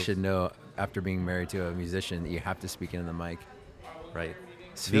should know after being married to a musician that you have to speak into the mic. right?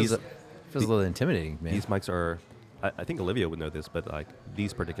 Feels a little intimidating, man. These mics are, I think Olivia would know this, but like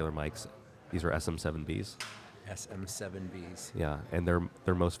these particular mics, these are SM7Bs. SM7Bs. Yeah, and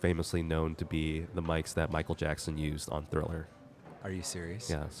they're most famously known to be the mics that Michael Jackson used on Thriller. Are you serious?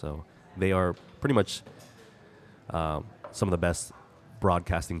 Yeah, so they are pretty much some of the best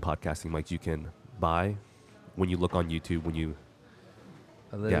podcasting mics you can buy when you look on YouTube. When you,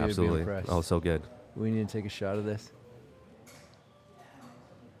 Olivia yeah, absolutely. Would be impressed. Oh, so good. We need to take a shot of this.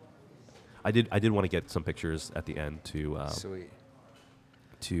 I did want to get some pictures at the end Sweet.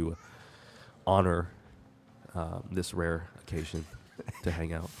 to honor this rare occasion to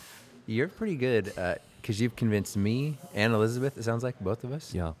hang out. You're pretty good because you've convinced me and Elizabeth, it sounds like, both of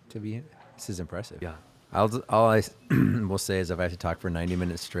us, Yeah. to be. This is impressive. Yeah. All I will say is if I have to talk for 90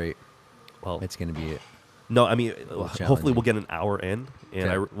 minutes straight, Well, it's going to be it. no, I mean, challenging. hopefully we'll get an hour in. And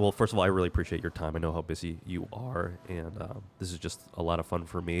Okay. well, first of all, I really appreciate your time. I know how busy you are, and this is just a lot of fun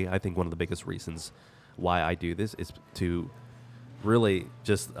for me. I think one of the biggest reasons why I do this is to really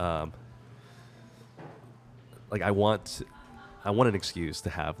just like I want an excuse to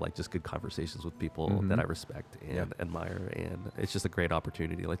have like just good conversations with people that I respect and Yep. admire, and it's just a great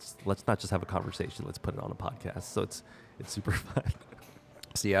opportunity. Let's not just have a conversation. Let's put it on a podcast. So it's super fun.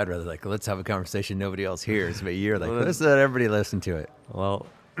 See, I'd rather let's have a conversation nobody else hears, but you're like, let's let everybody listen to it. Well,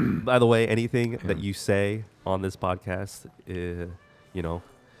 by the way, anything that you say on this podcast,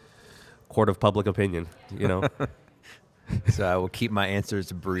 court of public opinion, So I will keep my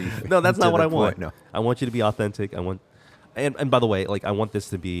answers brief. No, that's to not what the I want. point. No. I want you to be authentic. And by the way, like I want this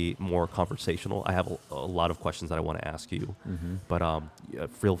to be more conversational. I have a lot of questions that I want to ask you, but yeah,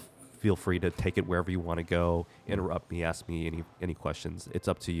 feel free to take it wherever you want to go. Interrupt me, ask me any questions. It's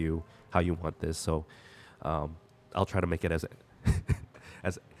up to you how you want this. So I'll try to make it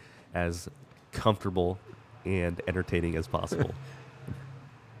as comfortable and entertaining as possible.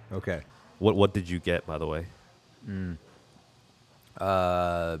 Okay. What did you get, by the way?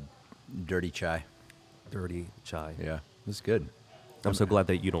 Dirty chai. Dirty chai. Yeah, it was good. I'm so glad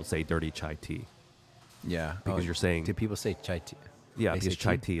that you don't say dirty chai tea. Yeah. Because you're saying... Do people say chai tea? Yeah, They because say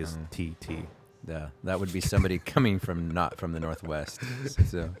chai tea is tea. Yeah, that would be somebody coming not from the Northwest.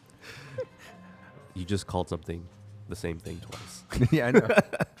 So. You just called something the same thing twice. Yeah, I know.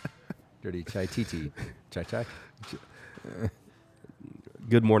 Dirty chai tea. Chai.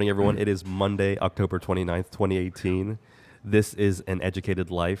 Good morning, everyone. It is Monday, October 29th, 2018. This is An Educated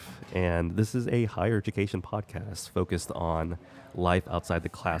Life, and this is a higher education podcast focused on life outside the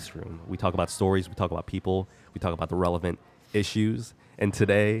classroom. We talk about stories, we talk about people, we talk about the relevant issues, and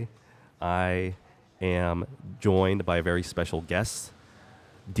today I am joined by a very special guest,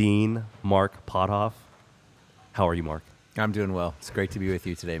 Dean Mark Pothoff. How are you, Mark? I'm doing well. It's great to be with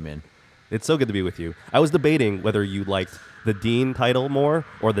you today, man. It's so good to be with you. I was debating whether you liked the dean title more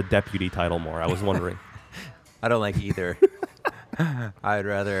or the deputy title more. I was wondering. I don't like either.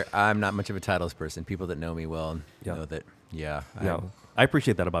 I'm not much of a titles person. People that know me well know that, yeah. No, I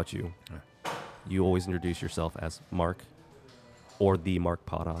appreciate that about you. You always introduce yourself as Mark or the Mark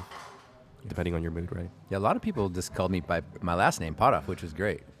Pothoff, depending on your mood, right? Yeah, a lot of people just called me by my last name, Pothoff, which was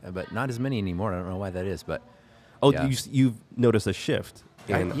great. But not as many anymore. I don't know why that is, but... Oh, yeah. you've noticed a shift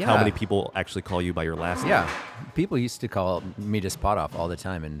in yeah. how many people actually call you by your last name. Yeah, people used to call me just Pothoff all the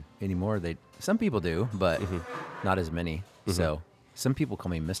time, and anymore some people do, but not as many. So some people call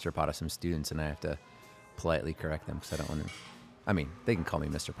me Mr. Pothoff, some students, and I have to politely correct them because I don't want to. I mean, they can call me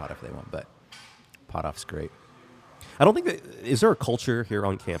Mr. Pothoff if they want, but Pothoff's great. I don't think that... Is there a culture here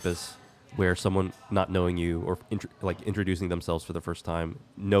on campus where someone not knowing you or introducing themselves for the first time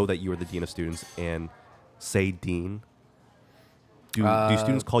know that you are the dean of students and say dean? Do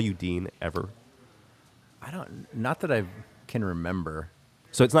students call you dean ever? Not that I can remember.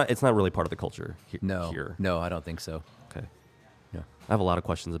 So it's not really part of the culture here. No, I don't think so. Okay. No. I have a lot of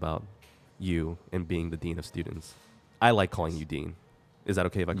questions about you and being the dean of students. I like calling you dean. Is that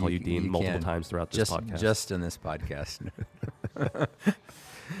okay if I call you dean multiple times throughout this podcast? Just in this podcast.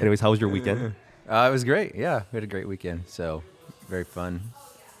 Anyways, how was your weekend? It was great. Yeah, we had a great weekend. So very fun.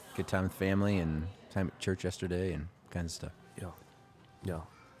 Good time with family and time at church yesterday and kinds of stuff. Yeah.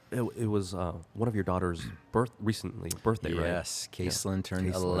 It was one of your daughter's birthday, right? Yes, Caitlin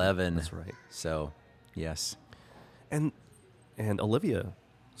turned Caitlin, 11. that's right. So, yes. And Olivia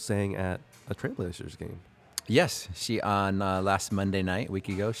sang at a Trailblazers game. Yes, she on last Monday night, a week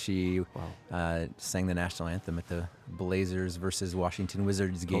ago, she sang the national anthem at the Blazers versus Washington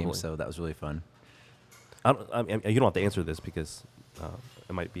Wizards game. Totally. So that was really fun. You don't have to answer this because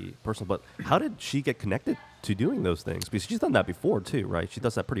it might be personal, but how did she get connected to doing those things? Because she's done that before too, right? She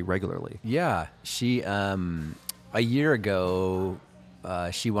does that pretty regularly. Yeah, she a year ago,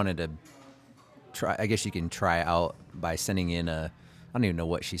 she wanted to try. I guess you can try out by sending in a. I don't even know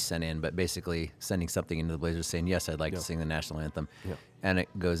what she sent in, but basically sending something into the Blazers saying, "Yes, I'd like to sing the national anthem," and it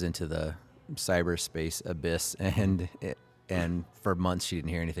goes into the cyberspace abyss, and for months she didn't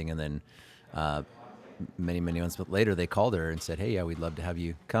hear anything, and then many months later they called her and said, "Hey, yeah, we'd love to have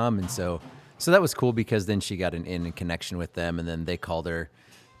you come," and so that was cool because then she got an in connection with them, and then they called her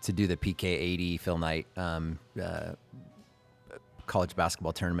to do the PK80 Phil Knight college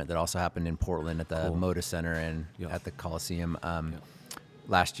basketball tournament that also happened in Portland at the Moda Center and at the Coliseum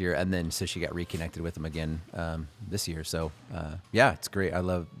last year, and then so she got reconnected with them again this year. So yeah, it's great. I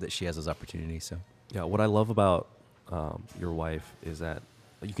love that she has those opportunities. So yeah, what I love about your wife is that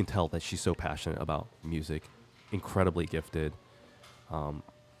you can tell that she's so passionate about music, incredibly gifted.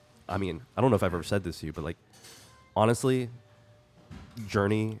 I mean, I don't know if I've ever said this to you, but like honestly,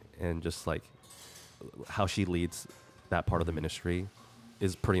 Journey and just like how she leads that part of the ministry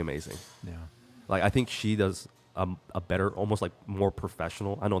is pretty amazing. yeah, Like I think she does a better, almost like more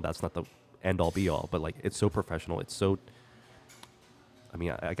professional. I know that's not the end all be all, but like it's so professional. It's so. I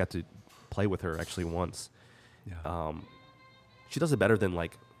mean, I got to play with her actually once. yeah, She does it better than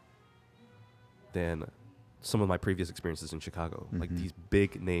some of my previous experiences in Chicago. Like these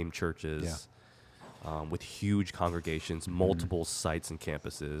big name churches with huge congregations, multiple sites and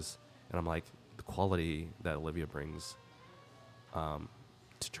campuses, and I'm like, the quality that Olivia brings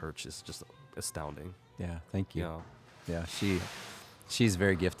to church is just astounding. yeah. Thank you. Yeah. Yeah, she's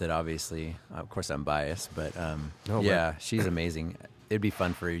very gifted. Obviously, of course, I'm biased, but No, yeah, she's amazing. It'd be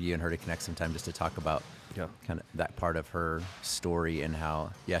fun for you and her to connect sometime just to talk about kind of that part of her story and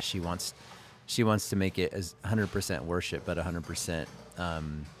how she wants to make it as 100% worship, but 100%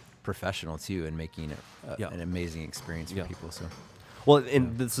 professional too, and making it an amazing experience for people. So, well,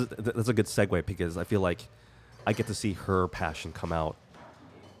 and that's a good segue because I feel like I get to see her passion come out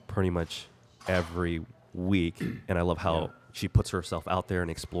pretty much every week, and I love how she puts herself out there and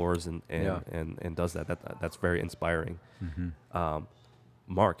explores and does that. That's very inspiring.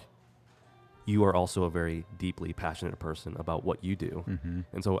 Mark, you are also a very deeply passionate person about what you do,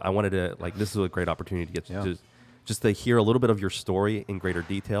 and so I wanted to this is a great opportunity to get just to hear a little bit of your story in greater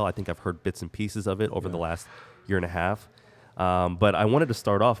detail. I think I've heard bits and pieces of it over the last year and a half, but I wanted to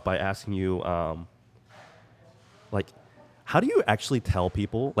start off by asking you, how do you actually tell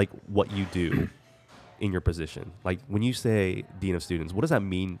people what you do in your position? Like when you say Dean of Students, what does that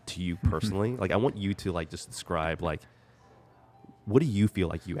mean to you personally? I want you to just describe what do you feel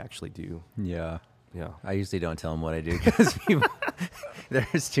like you actually do? Yeah. Yeah. I usually don't tell them what I do because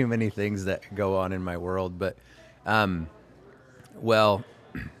there's too many things that go on in my world. But, well,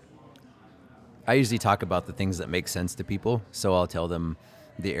 I usually talk about the things that make sense to people. So I'll tell them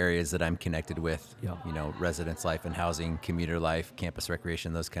the areas that I'm connected with, residence life and housing, commuter life, campus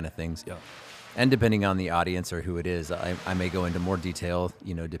recreation, those kind of things. Yeah. And depending on the audience or who it is, I may go into more detail,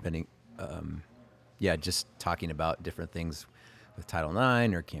 depending, just talking about different things with Title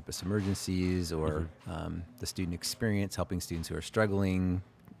IX or campus emergencies or the student experience, helping students who are struggling,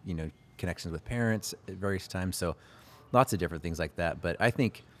 connections with parents at various times. So lots of different things like that. But I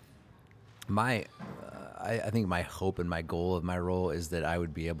think my hope and my goal of my role is that I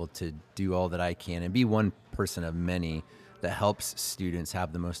would be able to do all that I can and be one person of many that helps students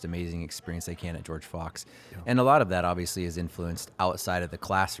have the most amazing experience they can at George Fox. Yeah. And a lot of that obviously is influenced outside of the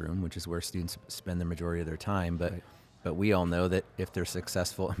classroom, which is where students spend the majority of their time. But we all know that if they're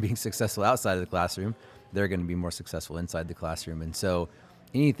successful, being successful outside of the classroom, they're going to be more successful inside the classroom. And so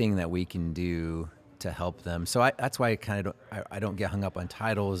anything that we can do to help them. So that's why I don't get hung up on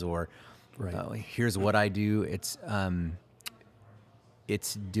titles or here's what I do. It's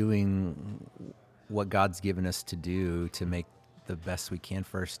doing what God's given us to do to make the best we can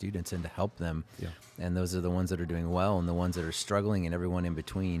for our students and to help them. Yeah. And those are the ones that are doing well and the ones that are struggling and everyone in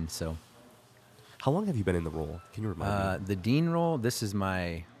between. So how long have you been in the role? Can you remind me? The dean role, this is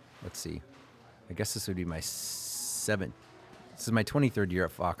my, I guess this would be my this is my 23rd year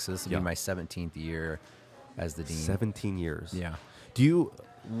at Fox, so this will be my 17th year as the dean. 17 years. Yeah.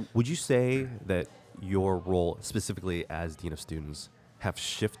 Would you say that your role specifically as Dean of Students has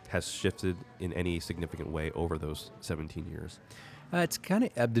shifted in any significant way over those 17 years? It's kind of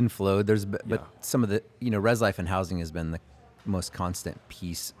ebbed and flowed. But some of the, res life and housing has been the most constant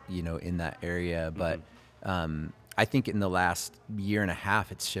piece, in that area. But I think in the last year and a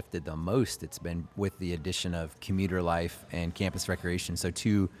half, it's shifted the most. It's been with the addition of commuter life and campus recreation. So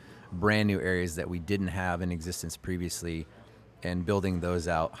two brand new areas that we didn't have in existence previously. and building those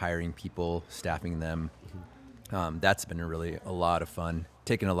out, hiring people, staffing them. That's been a lot of fun,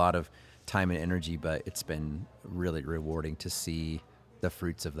 taken a lot of time and energy, but it's been really rewarding to see the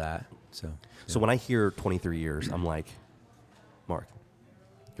fruits of that. So So when I hear 23 years, I'm like, Mark,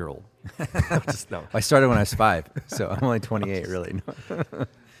 you're old. Just no. I started when I was 5, so I'm only 28 really.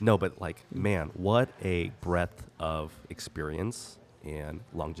 No, but like, man, what a breadth of experience and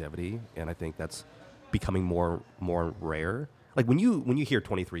longevity, and I think that's becoming more rare. Like when you hear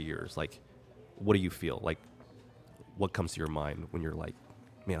 23 years, like, what do you feel? Like, what comes to your mind when you're like,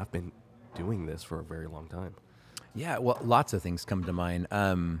 man, I've been doing this for a very long time? Yeah, well, lots of things come to mind.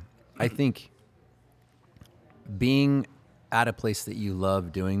 I think being at a place that you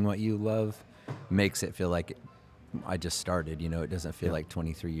love, doing what you love, makes it feel like I just started. It doesn't feel like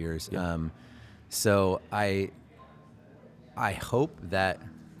 23 years. Yeah. So I hope that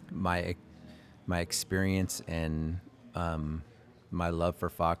my experience and my love for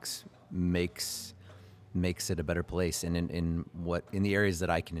Fox makes it a better place, and in the areas that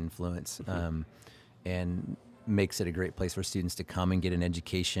I can influence, and makes it a great place for students to come and get an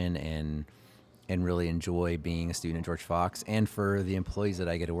education and really enjoy being a student at George Fox, and for the employees that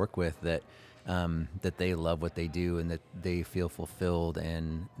I get to work with that they love what they do and that they feel fulfilled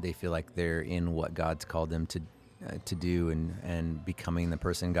and they feel like they're in what God's called them to do and becoming the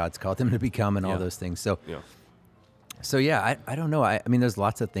person God's called them to become and all those things. So I don't know. I mean, there's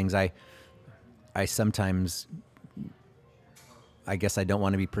lots of things. I sometimes, I guess I don't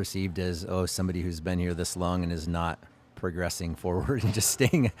want to be perceived as, somebody who's been here this long and is not progressing forward and just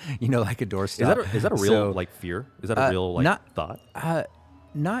staying, like a doorstop. Is that a real fear? Is that a real thought?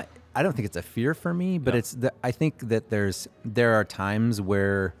 Not. I don't think it's a fear for me, but I think that there are times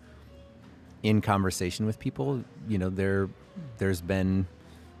where, in conversation with people, there's been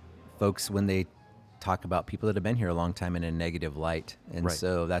folks when they talk about people that have been here a long time in a negative light, and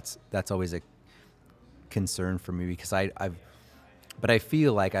so that's always a concern for me, because but I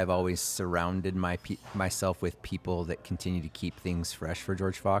feel like I've always surrounded myself with people that continue to keep things fresh for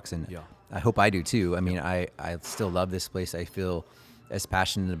George Fox, and I hope I do too. I mean, I still love this place. I feel as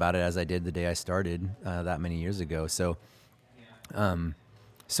passionate about it as I did the day I started that many years ago. So,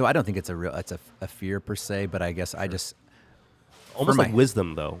 so I don't think it's a fear per se, but I guess I just almost like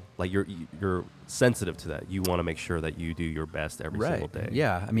wisdom though. Like you're sensitive to that. You want to make sure that you do your best every single day.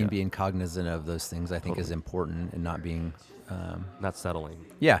 Yeah, I mean, being cognizant of those things I think is important, and not being not settling.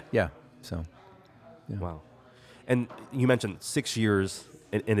 Yeah. So, wow. And you mentioned 6 years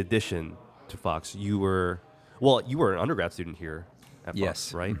in addition to Fox. You were an undergrad student here at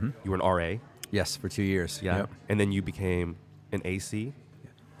Fox, right? Mm-hmm. You were an RA. Yes, for 2 years. Yeah. Yep. And then you became an AC.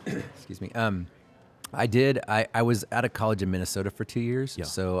 Excuse me. I did. I was at a college in Minnesota for 2 years. Yeah.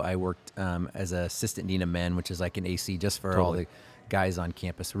 So I worked as an assistant dean of men, which is like an AC just for all the guys on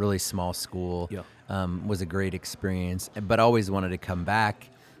campus. Really small school. Yeah. Was a great experience, but always wanted to come back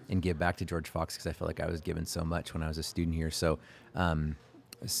and give back to George Fox because I felt like I was given so much when I was a student here. So,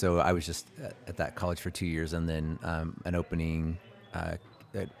 so I was just at that college for 2 years, and then an opening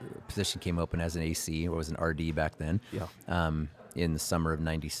position came open as an AC, or was an RD back then. Yeah. In the summer of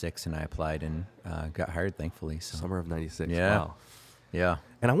 '96, and I applied and got hired, thankfully. So. Summer of '96. Yeah. Wow. Yeah.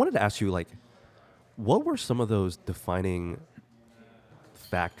 And I wanted to ask you, what were some of those defining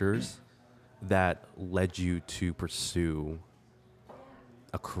factors that led you to pursue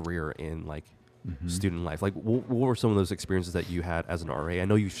a career in student life? What were some of those experiences that you had as an RA? I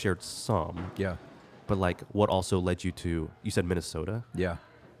know you shared some. Yeah. But what also led you to? You said Minnesota. Yeah.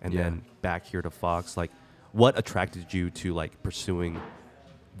 And then back here to Fox. What attracted you to pursuing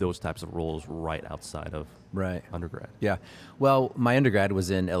those types of roles right outside of undergrad? Yeah. Well, my undergrad was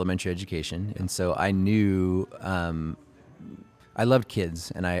in elementary education, and so I knew I loved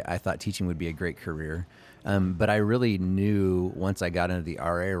kids, and I thought teaching would be a great career. But I really knew once I got into the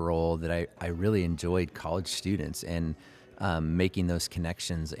RA role that I really enjoyed college students and making those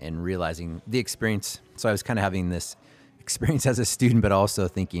connections and realizing the experience. So I was kind of having this experience as a student, but also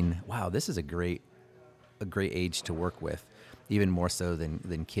thinking, wow, this is a great age to work with, even more so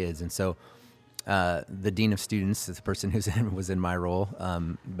than kids. And so the dean of students, the person who was in my role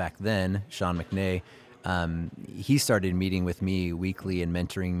back then, Sean McNay, he started meeting with me weekly and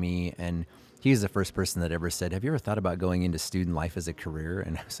mentoring me. And he's the first person that ever said, have you ever thought about going into student life as a career?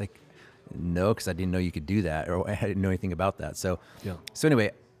 And I was like, no, because I didn't know you could do that, or I didn't know anything about that. So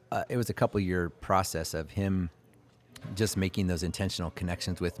anyway, it was a couple-year process of him just making those intentional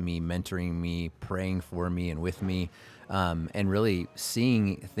connections with me, mentoring me, praying for me and with me, and really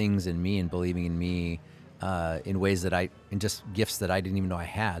seeing things in me and believing in me in ways that and just gifts that I didn't even know I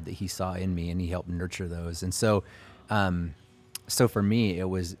had, that he saw in me, and he helped nurture those. And so so for me, it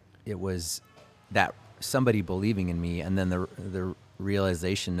was that somebody believing in me, and then the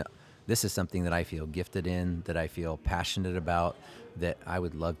realization, this is something that I feel gifted in, that I feel passionate about, that I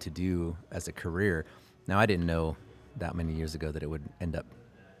would love to do as a career. Now, I didn't know that many years ago that it would end up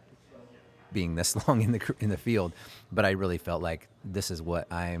being this long in the field, but I really felt like this is what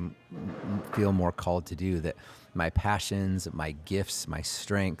feel more called to do. That my passions, my gifts, my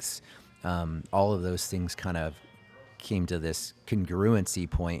strengths, all of those things kind of came to this congruency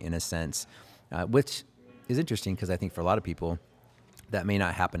point in a sense, which is interesting because I think for a lot of people that may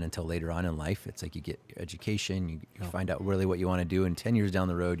not happen until later on in life. It's like you get your education, you find out really what you want to do, and 10 years down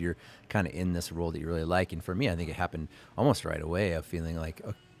the road, you're kind of in this role that you really like. And for me, I think it happened almost right away of feeling like,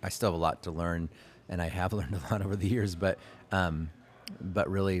 oh, I still have a lot to learn, and I have learned a lot over the years, but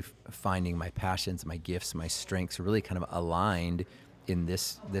really finding my passions, my gifts, my strengths really kind of aligned in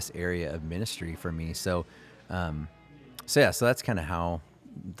this area of ministry for me. So that's kind of how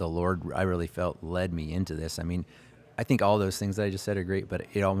the Lord, I really felt, led me into this. I mean, I think all those things that I just said are great, but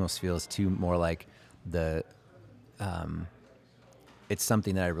it almost feels too more like it's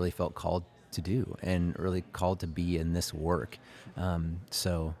something that I really felt called to do and really called to be in this work. It's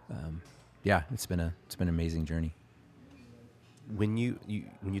been an amazing journey. When you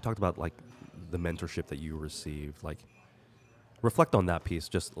talked about like the mentorship that you received, like reflect on that piece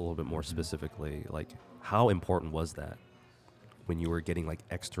just a little bit more specifically. Like, how important was that when you were getting like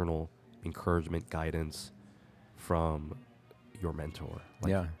external encouragement, guidance from your mentor?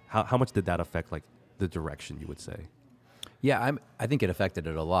 Like, Yeah. How much did that affect like the direction, you would say? Yeah, I think it affected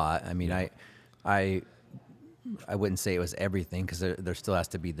it a lot. I mean, Yeah. I wouldn't say it was everything, because there still has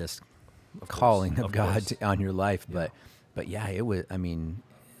to be this calling of God on your life. Yeah. But yeah, it was. I mean,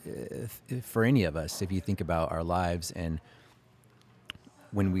 for any of us, if you think about our lives, and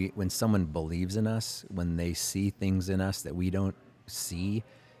when someone believes in us, when they see things in us that we don't see,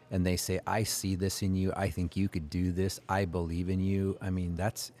 and they say, "I see this in you. I think you could do this. I believe in you." I mean,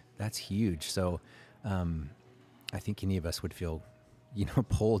 that's huge. So, I think any of us would feel,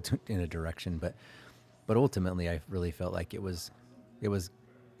 pulled in a direction. But ultimately, I really felt like it was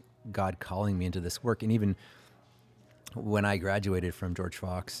God calling me into this work. And even when I graduated from George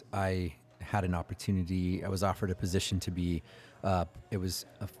Fox, I had an opportunity. I was offered a position to be, it was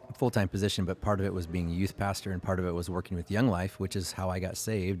a full-time position, but part of it was being a youth pastor, and part of it was working with Young Life, which is how I got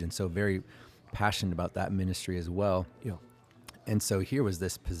saved. And so very passionate about that ministry as well. Yeah. And so here was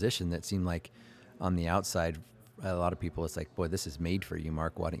this position that seemed like, on the outside, a lot of people, it's like, boy, this is made for you,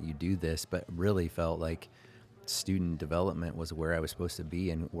 Mark. Why don't you do this? But really felt like student development was where I was supposed to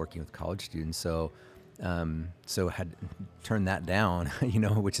be, and working with college students. So had turned that down,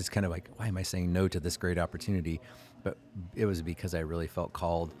 which is kind of like, why am I saying no to this great opportunity? But it was because I really felt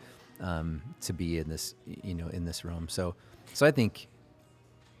called to be in this, in this realm. So I think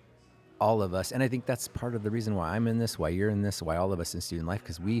all of us, and I think that's part of the reason why I'm in this, why you're in this, why all of us in student life,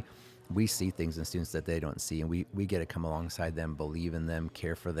 because we see things in students that they don't see, and we get to come alongside them, believe in them,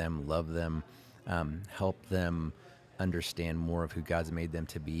 care for them, love them, help them understand more of who God's made them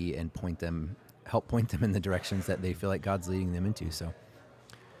to be, and help point them in the directions that they feel like God's leading them into. So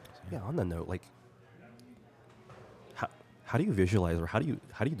yeah, on that note, like, how do you visualize, or how do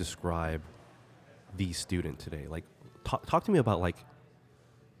you describe the student today? Like, talk to me about like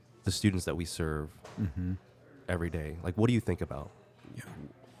the students that we serve every day. Like, what do you think about? yeah.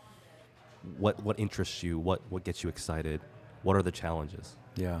 What interests you? What gets you excited? What are the challenges?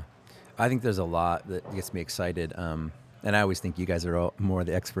 Yeah, I think there's a lot that gets me excited. And I always think you guys are all more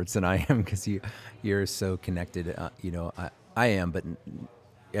the experts than I am, because you're so connected. I am, but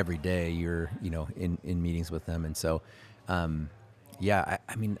every day you're, in meetings with them. And so, I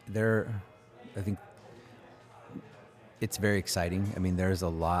mean, I think it's very exciting. I mean, there's a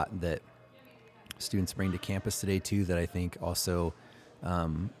lot that students bring to campus today too, that I think also,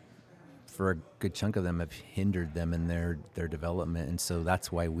 for a good chunk of them, have hindered them in their development. And so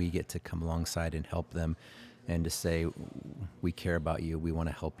that's why we get to come alongside and help them, and to say, we care about you, we want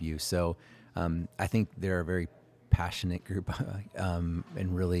to help you. So I think they're a very passionate group,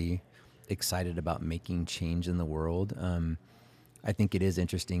 and really excited about making change in the world. I think it is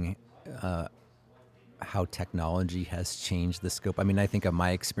interesting how technology has changed the scope. I mean, I think of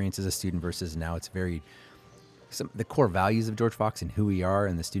my experience as a student versus now, it's very... the core values of George Fox and who we are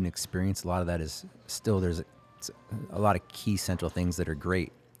and the student experience, a lot of that is still, there's a lot of key central things that are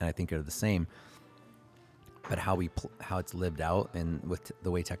great, and I think are the same. But how it's lived out, and with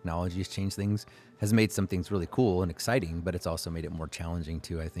the way technology has changed things, has made some things really cool and exciting, but it's also made it more challenging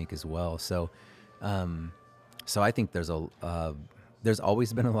too, I think, as well. So I think there's there's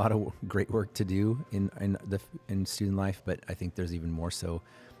always been a lot of great work to do in student life, but I think there's even more so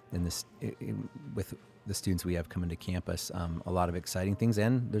in this with the students we have coming to campus. A lot of exciting things,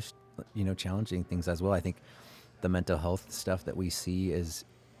 and there's challenging things as well. I think the mental health stuff that we see is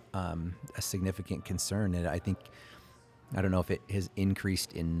a significant concern, and I think I don't know if it has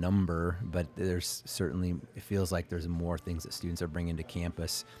increased in number, but there's certainly, it feels like there's more things that students are bringing to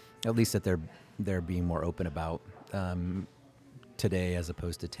campus, at least that they're being more open about today as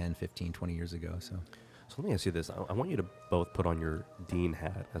opposed to 10, 15, 20 years ago. So let me ask you this. I want you to both put on your dean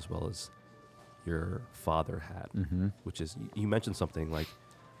hat as well as your father hat, which is, you mentioned something like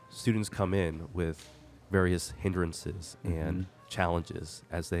students come in with various hindrances and challenges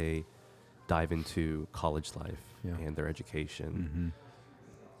as they dive into college life and their education.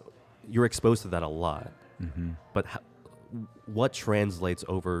 You're exposed to that a lot, but what translates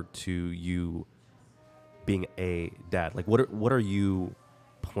over to you being a dad? Like, what are you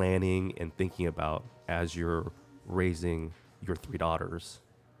planning and thinking about as you're raising your 3 daughters?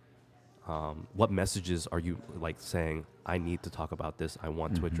 What messages are you like saying, I need to talk about this, I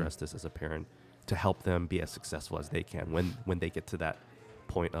want to address this as a parent to help them be as successful as they can when they get to that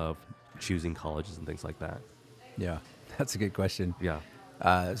point of choosing colleges and things like that? Yeah, that's a good question. Yeah.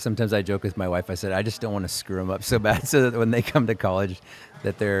 Sometimes I joke with my wife. I said, I just don't want to screw them up so bad so that when they come to college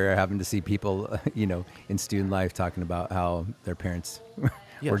that they're having to see people, in student life talking about how their parents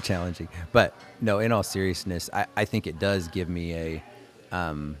were challenging. But no, in all seriousness, I think it does give me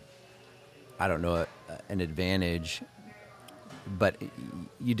an advantage, but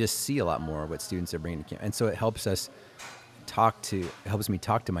you just see a lot more what students are bringing to camp. And so it helps me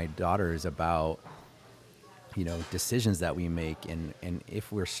talk to my daughters about decisions that we make and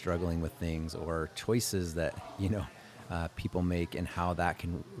if we're struggling with things or choices that, people make and how that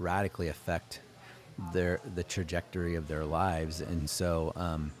can radically affect the trajectory of their lives. And so,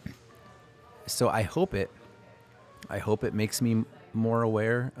 I hope it makes me more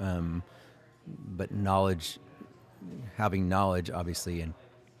aware, but having knowledge, obviously, and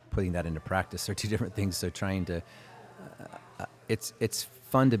putting that into practice are two different things. So trying to, it's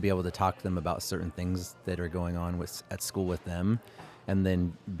fun to be able to talk to them about certain things that are going on at school with them, and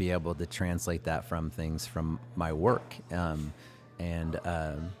then be able to translate that from things from my work, and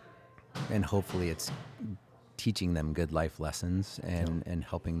hopefully it's teaching them good life lessons and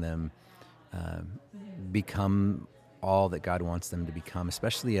helping them become all that God wants them to become,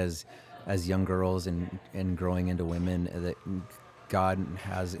 especially as young girls and growing into women. That God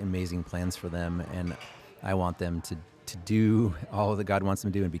has amazing plans for them, and I want them to do all that God wants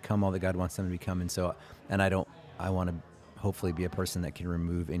them to do and become all that God wants them to become. And so, I want to hopefully be a person that can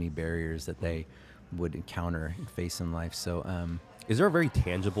remove any barriers that they would encounter and face in life. So, is there a very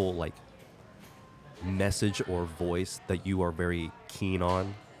tangible, like, message or voice that you are very keen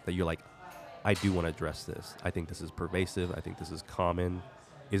on, that you're like, I do want to address this. I think this is pervasive. I think this is common.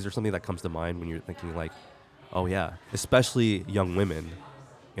 Is there something that comes to mind when you're thinking like, oh yeah, especially young women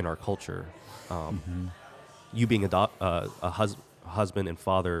in our culture, you being a husband and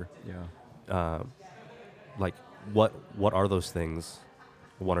father, like what are those things,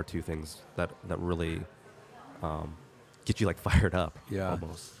 1 or 2 things that really get you like fired up?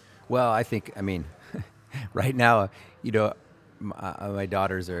 Almost. Well, I think, right now, my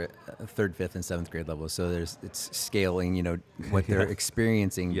daughters are 3rd, 5th, and 7th grade level, so it's scaling, what they're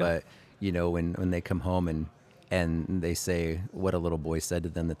experiencing. But when they come home and they say what a little boy said to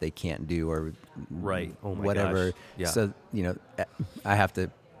them that they can't do, or whatever. Gosh. Yeah. So I have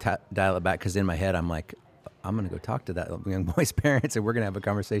to dial it back, because in my head I'm like, I'm gonna go talk to that young boy's parents, and we're gonna have a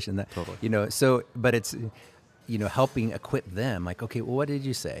conversation. That totally. So, but it's helping equip them. Like, okay, well, what did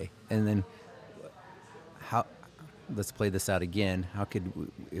you say? And then how? Let's play this out again. How could,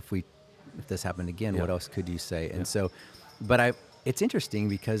 if this happened again, what else could you say? And so, but it's interesting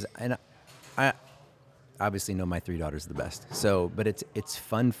because, and I obviously know my 3 daughters the best. So, but it's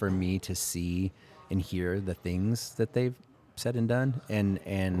fun for me to see and hear the things that they've said and done, and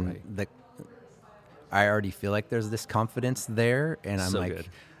I already feel like there's this confidence there, and I'm good.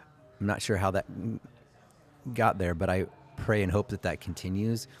 I'm not sure how that got there, but I pray and hope that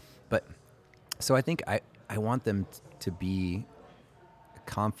continues. But so I think I want them to be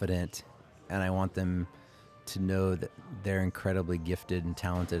confident, and I want them to know that they're incredibly gifted and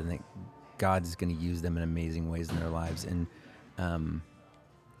talented, and that God's going to use them in amazing ways in their lives. And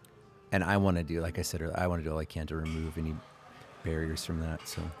I want to do, like I said earlier, I want to do all I can to remove any barriers from that.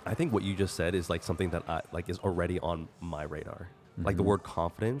 So I think what you just said is like something that I like is already on my radar. Like the word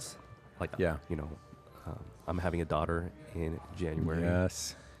confidence. Like, I'm having a daughter in January.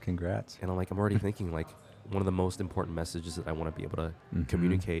 Yes. Congrats. And I'm already thinking like, one of the most important messages that I want to be able to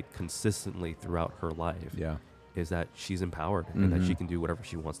communicate consistently throughout her life Yeah. is that she's empowered and that she can do whatever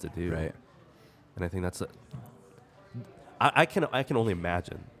she wants to do. Right. And I think that's I can only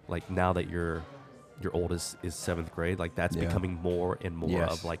imagine, like, now that your oldest is 7th grade, like, that's Yeah. becoming more and more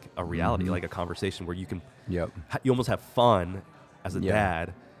Yes. of like a reality, like a conversation where you can Yep. you almost have fun as a Yeah.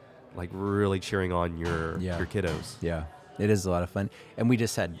 dad, like really cheering on your Yeah. kiddos. Yeah, it is a lot of fun. And we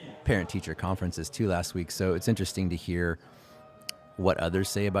just had parent-teacher conferences too last week, so it's interesting to hear what others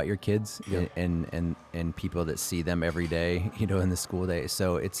say about your kids Yeah. and people that see them every day, in the school day.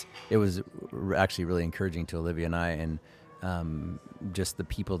 So it was actually really encouraging to Olivia and I, and just the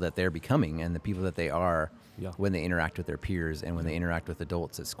people that they're becoming and the people that they are Yeah. when they interact with their peers and when they interact with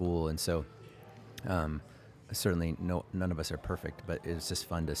adults at school. And so certainly none of us are perfect, but it's just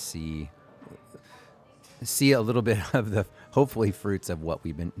fun to see a little bit of the hopefully fruits of what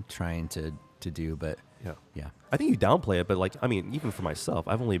we've been trying to do. But yeah. I think you downplay it, but like, I mean, even for myself,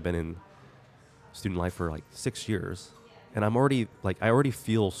 I've only been in student life for like 6 years, and I already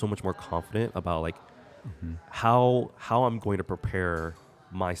feel so much more confident about like how I'm going to prepare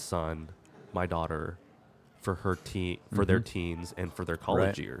my son, my daughter, for their teens and for their college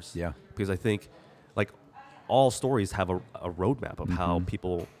Right. years. Yeah. Because I think like all stories have a roadmap of how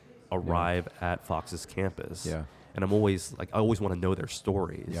people arrive at Fox's campus. Yeah. And I always want to know their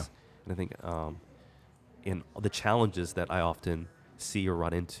stories. Yeah. And I think in the challenges that I often see or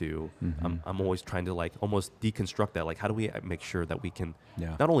run into, I'm always trying to like almost deconstruct that. Like, how do we make sure that we can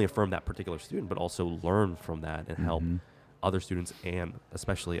Yeah. not only affirm that particular student, but also learn from that and help other students and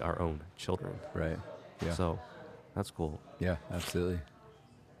especially our own children. Right. Yeah. So that's cool. Yeah, absolutely.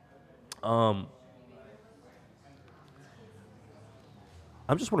 I'm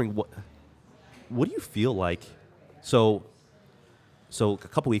just wondering what do you feel like? So a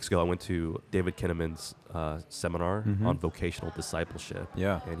couple weeks ago, I went to David Kinnaman's seminar on vocational discipleship.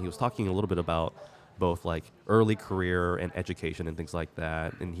 Yeah. And he was talking a little bit about both like early career and education and things like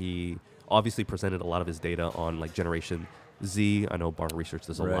that. And he obviously presented a lot of his data on like Generation Z. I know Barna Research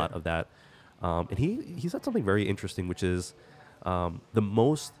does a Right. lot of that. And he said something very interesting, which is the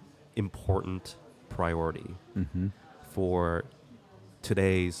most important priority for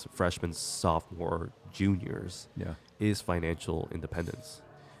today's freshmen, sophomore, juniors Yeah. is financial independence.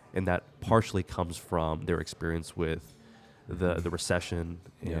 And that partially comes from their experience with the recession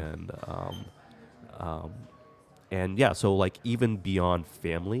Yeah. and yeah, so like even beyond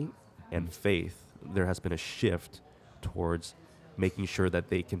family and faith, there has been a shift towards making sure that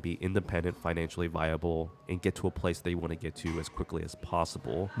they can be independent, financially viable, and get to a place they want to get to as quickly as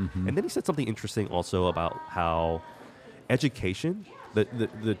possible. And then he said something interesting also about how education,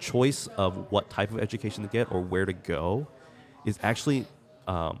 the choice of what type of education to get or where to go, is actually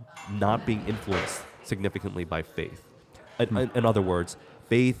not being influenced significantly by faith. In other words,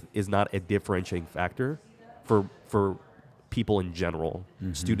 faith is not a differentiating factor for people in general,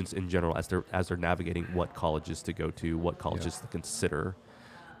 students in general, as they're navigating what colleges to go to, what colleges to consider.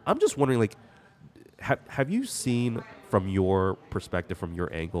 I'm just wondering, like, have you seen from your perspective, from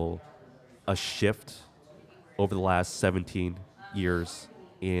your angle, a shift over the last 17 years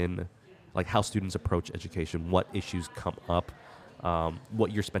in like how students approach education, what issues come up,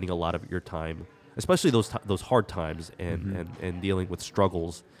 what you're spending a lot of your time, especially those hard times and dealing with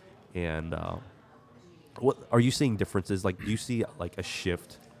struggles, and what are you seeing differences? Like, do you see like a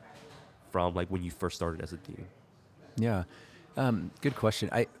shift from like when you first started as a dean? Yeah. Good question.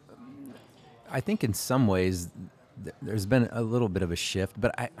 I think in some ways there's been a little bit of a shift,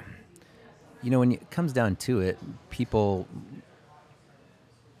 but when it comes down to it,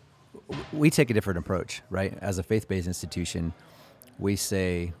 we take a different approach, right? As a faith-based institution, we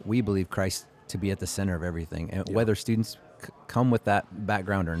say we believe Christ to be at the center of everything, and whether students come with that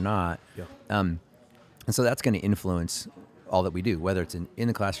background or not. Yeah. And so that's going to influence all that we do, whether it's in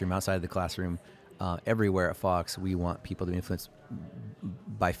the classroom, outside of the classroom, everywhere at Fox. We want people to be influenced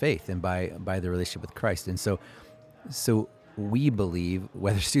by faith and by the relationship with Christ. And so we believe,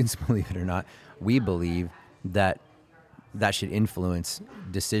 whether students believe it or not, we believe that should influence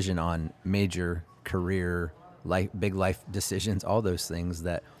decision on major career, big life decisions, all those things,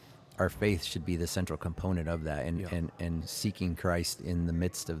 that our faith should be the central component of that, and seeking Christ in the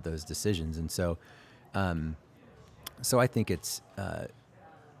midst of those decisions. And so I think it's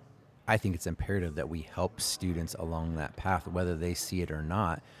imperative that we help students along that path, whether they see it or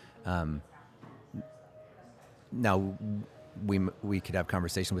not. Now, we could have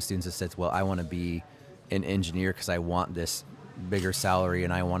conversation with students that says, well, I want to be an engineer because I want this bigger salary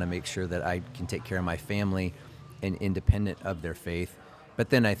and I want to make sure that I can take care of my family and independent of their faith. But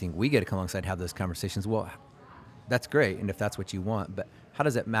then I think we get to come alongside, have those conversations. Well, that's great, and if that's what you want, but how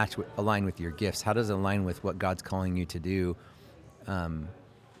does it align with your gifts? How does it align with what God's calling you to do?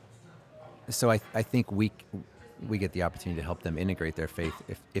 So I think we get the opportunity to help them integrate their faith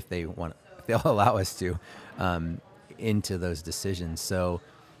if they want, if they'll allow us to, into those decisions. So,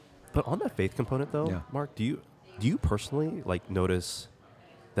 But on that faith component, though, Yeah. Mark, do you personally like notice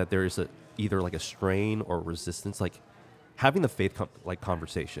that there is either like a strain or resistance, like having the faith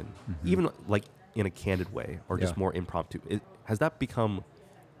conversation, even like in a candid way or just Yeah. more impromptu? Has that become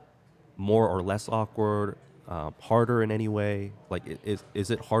more or less awkward, harder in any way? Like, is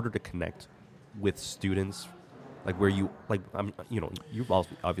it harder to connect with students? Like where you like you've also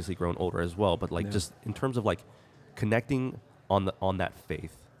obviously grown older as well, but like Yeah. just in terms of like connecting on that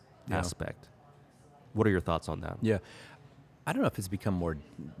faith Yeah. aspect. What are your thoughts on that? Yeah, I don't know if it's become more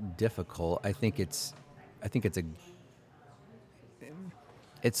difficult. I think it's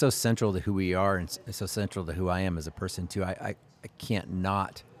it's so central to who we are, and it's so central to who I am as a person too. I can't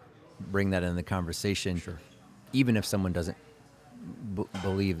not bring that in the conversation, Sure. even if someone doesn't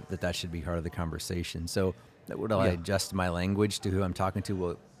believe that should be part of the conversation. So, would I Yeah. adjust my language to who I'm talking to?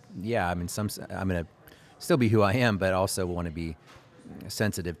 Well, yeah. I mean, I'm going to still be who I am, but also want to be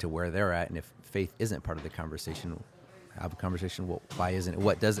sensitive to where they're at. And if faith isn't part of the conversation, have a conversation. Well, why isn't it?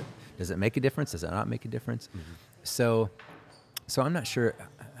 What does it make a difference? Does it not make a difference? So I'm not sure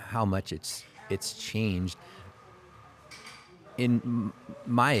how much it's changed. In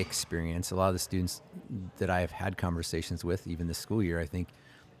my experience, a lot of the students that I have had conversations with, even this school year, I think,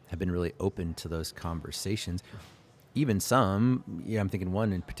 have been really open to those conversations. Even some, I'm thinking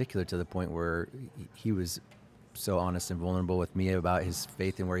one in particular, to the point where he was so honest and vulnerable with me about his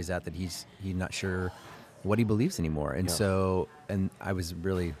faith and where he's at, that he's not sure what he believes anymore. And Yeah. and I was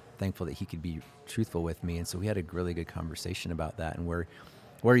really thankful that he could be truthful with me. And so we had a really good conversation about that and where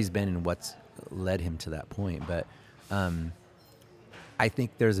he's been and what's led him to that point. But I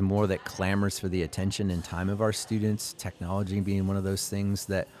think there's more that clamors for the attention and time of our students, technology being one of those things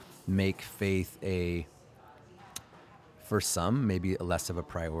that make faith for some, maybe less of a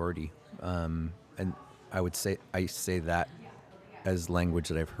priority. And I say that as language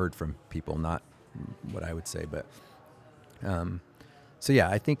that I've heard from people, not what I would say. But so yeah,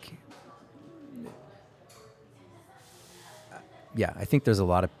 I think there's a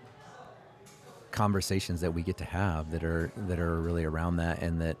lot of conversations that we get to have that are really around that,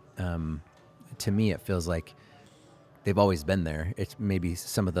 and that to me it feels like they've always been there. It's maybe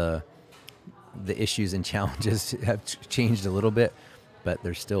some of the issues and challenges have changed a little bit, but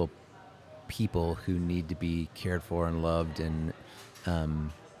there's still people who need to be cared for and loved, and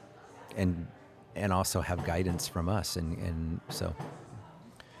also have guidance from us, and so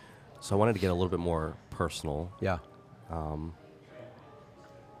So I wanted to get a little bit more personal. yeah.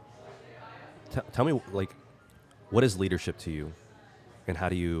 Tell me, like, what is leadership to you, and how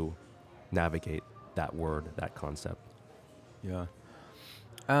do you navigate that word, that concept? Yeah.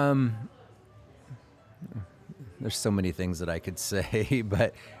 There's so many things that I could say,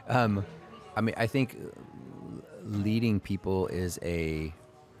 but I mean, I think leading people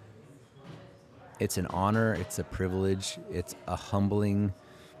it's an honor, it's a privilege, it's a humbling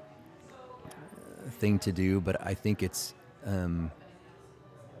thing to do, but I think it's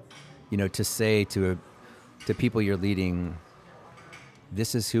to say to people you're leading,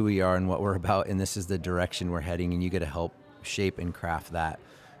 this is who we are and what we're about, and this is the direction we're heading, and you get to help shape and craft that.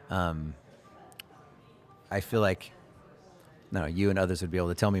 I feel like, no, you and others would be able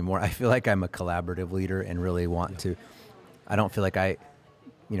to tell me more. I feel like I'm a collaborative leader and really want to. I don't feel like I've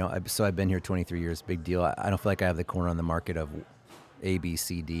been here 23 years, big deal. I don't feel like I have the corner on the market of A, B,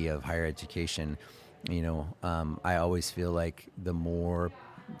 C, D of higher education. I always feel like the more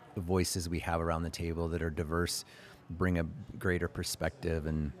voices we have around the table that are diverse bring a greater perspective.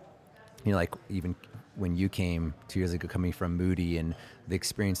 And like even when you came 2 years ago, coming from Moody, and the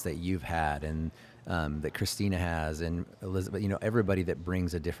experience that you've had, and that Christina has, and Elizabeth, everybody that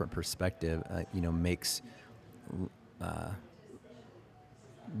brings a different perspective, makes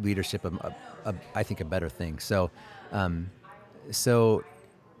leadership I think a better thing. So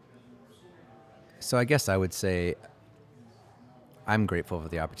I guess I would say I'm grateful for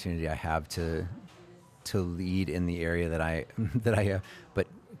the opportunity I have to lead in the area that I have, but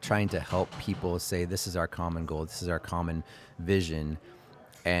trying to help people say, this is our common goal, this is our common vision,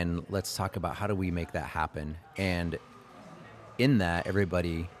 and let's talk about how do we make that happen. And in that,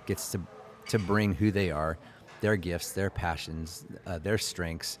 everybody gets to bring who they are, their gifts, their passions, their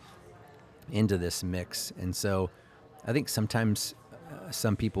strengths into this mix. And so I think sometimes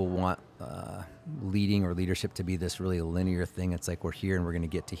some people want leading or leadership to be this really linear thing. It's like we're here and we're going to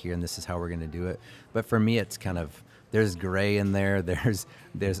get to here and this is how we're going to do it. But for me, it's kind of, there's gray in there. There's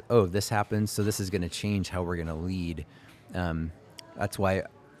oh, this happens, so this is going to change how we're going to lead. That's why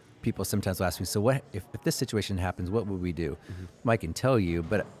people sometimes will ask me, so what if this situation happens, what would we do? Well, I can tell you,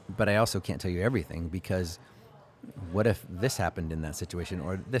 but I also can't tell you everything, because what if this happened in that situation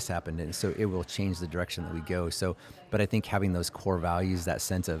or this happened? And so it will change the direction that we go. So, but I think having those core values, that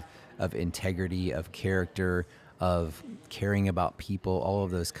sense of integrity, of character, of caring about people, all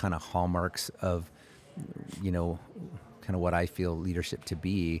of those kind of hallmarks of, kind of what I feel leadership to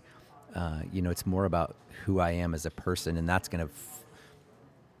be, it's more about who I am as a person. And that's going to,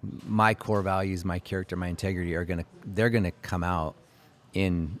 my core values, my character, my integrity they're going to come out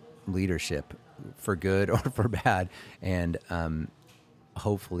in leadership, for good or for bad. And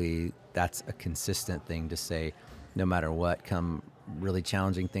hopefully that's a consistent thing to say, no matter what, come really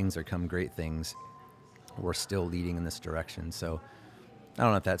challenging things or come great things, we're still leading in this direction. So I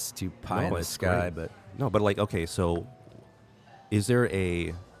don't know if that's too pie in the sky, great. but no, but like, okay, so is there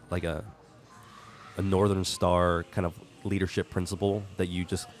a Northern Star kind of leadership principle that you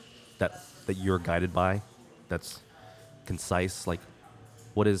just, that you're guided by, that's concise? Like,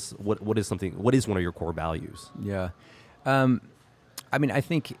 what is one of your core values? Yeah. I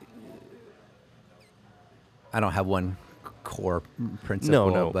think I don't have one core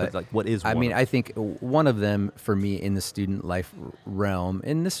principle. No, but like, what is one? I think one of them for me in the student life realm,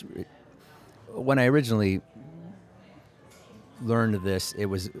 in this, when I originally learned this,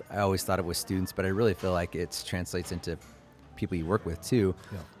 I always thought it was students, but I really feel like it translates into people you work with too,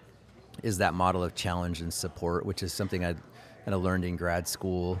 is that model of challenge and support, which is something I kind of learned in grad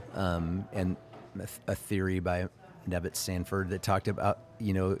school, and a theory by Nevitt Sanford that talked about,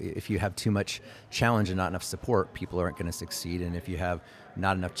 if you have too much challenge and not enough support, people aren't going to succeed. And if you have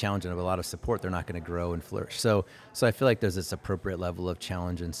not enough challenge and a lot of support, they're not going to grow and flourish. So I feel like there's this appropriate level of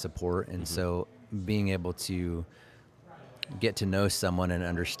challenge and support. And so being able to get to know someone and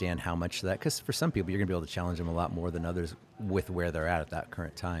understand how much that, because for some people, you're going to be able to challenge them a lot more than others with where they're at that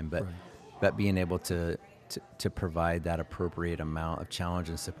current time. But being able to provide that appropriate amount of challenge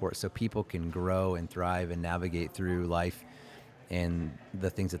and support so people can grow and thrive and navigate through life and the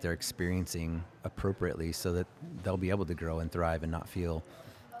things that they're experiencing appropriately, so that they'll be able to grow and thrive and not feel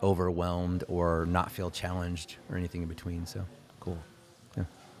overwhelmed or not feel challenged or anything in between. So cool. Yeah.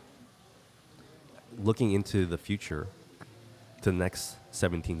 Looking into the future, to the next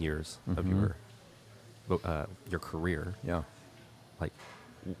 17 years of your career, like,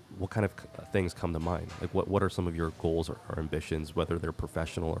 what kind of things come to mind? Like, what are some of your goals or ambitions, whether they're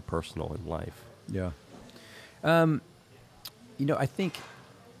professional or personal in life? Yeah. I think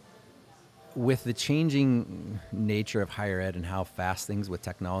with the changing nature of higher ed and how fast things with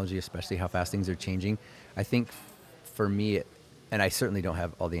technology, especially how fast things are changing, I think for me, and I certainly don't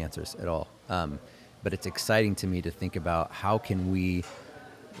have all the answers at all, but it's exciting to me to think about how can we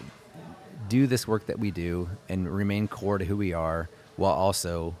do this work that we do and remain core to who we are, while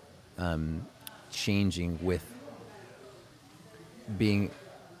also changing with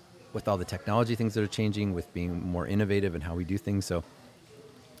all the technology things that are changing, with being more innovative in how we do things. So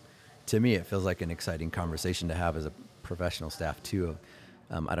to me, it feels like an exciting conversation to have as a professional staff too.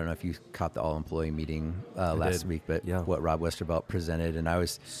 I don't know if you caught the all-employee meeting last week, but what Rob Westervelt presented, and I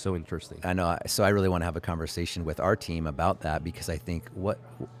was so interesting. I know. So I really want to have a conversation with our team about that, because I think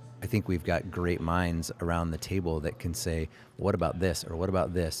we've got great minds around the table that can say, what about this? Or what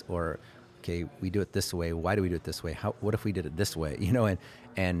about this? Or, okay, we do it this way. Why do we do it this way? What if we did it this way?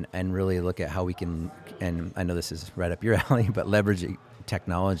 And really look at how we can, and I know this is right up your alley, but leverage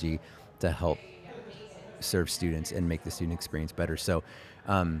technology to help serve students and make the student experience better. So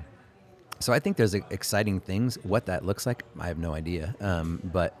I think there's exciting things. What that looks like, I have no idea.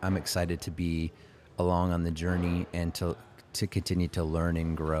 But I'm excited to be along on the journey and to continue to learn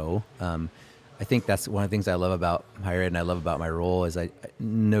and grow. I think that's one of the things I love about higher ed and I love about my role is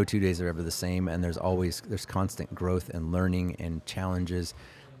no 2 days are ever the same, and there's constant growth and learning and challenges.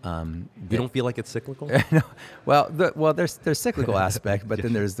 You don't feel like it's cyclical? No. Well, there's cyclical aspect, but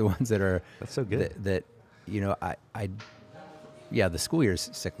then there's the ones that are that's so good. That the school year is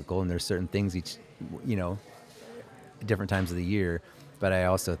cyclical, and there's certain things each different times of the year. But I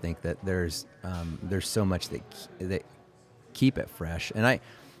also think that there's so much that keep it fresh. And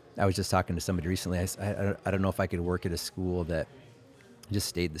I was just talking to somebody recently. I don't know if I could work at a school that just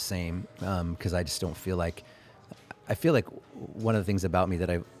stayed the same, because I just don't feel like. I feel like one of the things about me that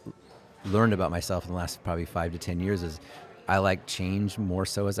I've learned about myself in the last probably 5 to 10 years I like change more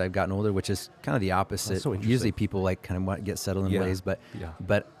so as I've gotten older, which is kind of the opposite. That's so interesting. Usually people like kind of want to get settled in Yeah. ways, but Yeah.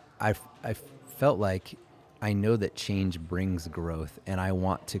 I felt like I know that change brings growth, and I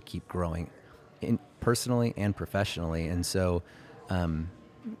want to keep growing, personally and professionally. And so,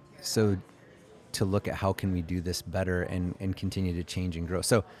 so to look at how can we do this better and continue to change and grow.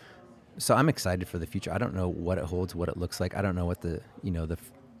 So I'm excited for the future. I don't know what it holds, what it looks like. I don't know what the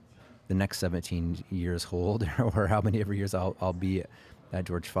next 17 years hold or how many ever years I'll be at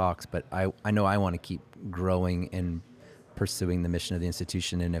George Fox, but I know I want to keep growing and pursuing the mission of the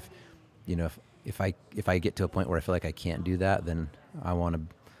institution. And if I get to a point where I feel like I can't do that, then I want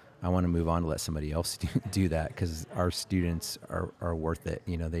to move on to let somebody else do that, because our students are worth it.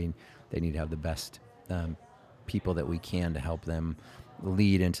 They need to have the best people that we can to help them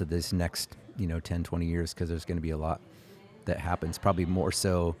lead into this next 10, 20 years, because there's going to be a lot that happens, probably more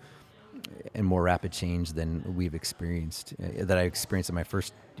so and more rapid change than we've experienced, that I experienced in my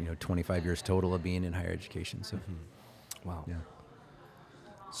first 25 years total of being in higher education. So Wow. yeah.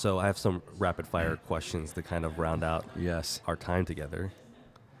 So I have some rapid fire questions to kind of round out Yes, our time together.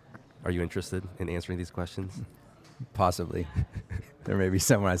 Are you interested in answering these questions? possibly. There may be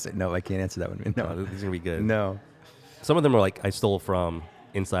someone I say, no, I can't answer that one. These No, are going to be good. no. Some of them are like I stole from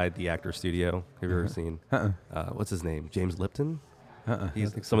inside the actor studio. Have you ever seen? Uh-uh. What's his name? James Lipton. Uh-uh.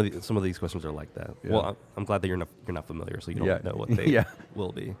 Some of these questions are like that. Yeah. Well, I'm glad that you're not familiar, so you don't Yeah. know what they Yeah.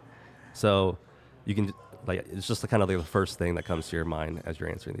 will be. So you can it's just kind of like the first thing that comes to your mind as you're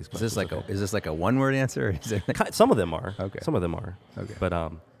answering these Is questions. this like a one word answer? Or is it Some of them are. Okay. Some of them are. Okay.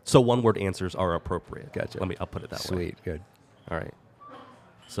 But so one word answers are appropriate. Gotcha. I'll put it that way. Sweet, good. All right.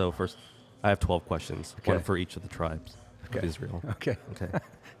 So first, I have 12 questions, Okay. one for each of the tribes of Okay. Israel. Okay, Okay.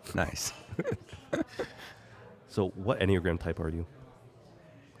 nice. So what Enneagram type are you?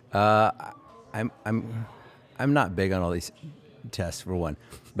 I'm not big on all these tests, for one,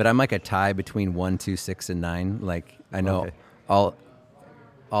 but I'm like a tie between 1, 2, 6, and 9. Like I know Okay.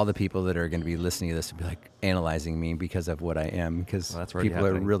 all the people that are going to be listening to this will be like analyzing me because of what I am, because Well, that's already people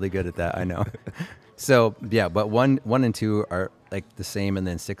happening. are really good at that. I know. So yeah, but 1 and 2 are like the same, and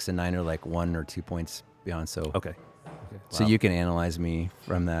then 6 and 9 are like 1 or 2 points beyond. So Okay. so Wow. you can analyze me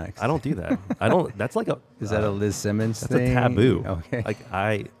from that. I don't do that. I don't. That's like a. Is that a Liz Simmons That's thing? a taboo. Okay.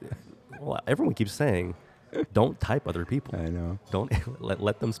 Like everyone keeps saying, don't type other people. I know. Don't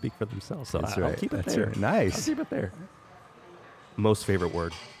let them speak for themselves. So That's I'll right. keep it That's there. right. Nice. I'll keep it there. Most favorite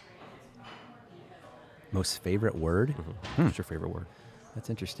word. Most favorite word? What's your favorite word? That's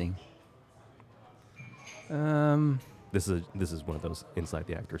interesting. This is one of those inside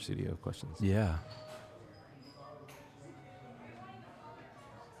the actor studio questions. Yeah.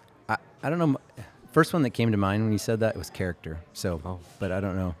 I don't know. First one that came to mind when you said that was character. So, Oh. but I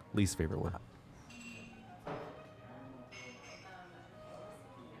don't know. Least favorite word.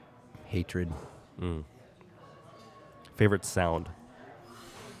 Hatred. Favorite sound.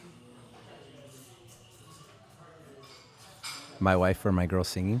 My wife or my girl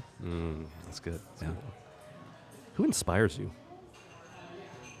singing. That's good. That's Yeah. good. Who inspires you?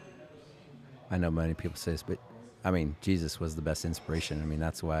 I know many people say this, but I mean, Jesus was the best inspiration. I mean,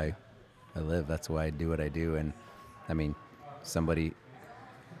 that's why I live. That's why I do what I do. And I mean, somebody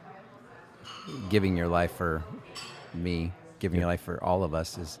giving your life for me, giving your life for all of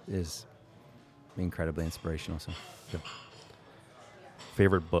us is incredibly inspirational. So, yeah.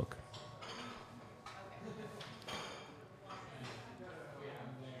 Favorite book.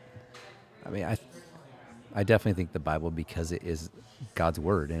 I mean, I definitely think the Bible, because it is God's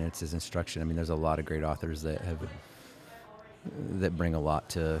word and it's His instruction. I mean, there's a lot of great authors that bring a lot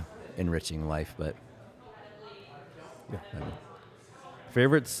to enriching life, but Yeah. I mean,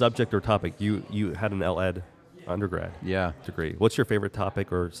 Favorite subject or topic? You had an L.Ed. undergrad yeah. degree. What's your favorite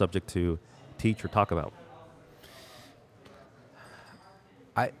topic or subject to teach or talk about?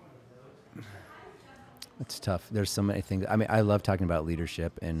 It's tough. There's so many things. I mean, I love talking about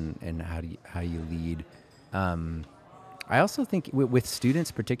leadership and how you lead. I also think with students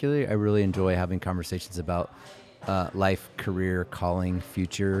particularly, I really enjoy having conversations about life, career, calling,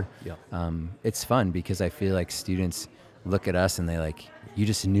 future. Yeah. It's fun because I feel like students look at us and they like, you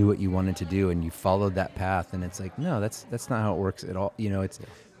just knew what you wanted to do and you followed that path. And it's like, no, that's not how it works at all. It's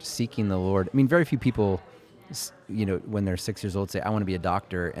seeking the Lord. I mean, very few people, when they're 6 years old, say, I want to be a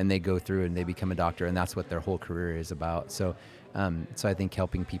doctor, and they go through and they become a doctor, and that's what their whole career is about. So I think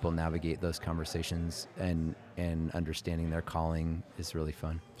helping people navigate those conversations and understanding their calling is really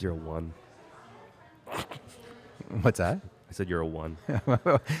fun. You're a 1. What's that? I said you're a 1.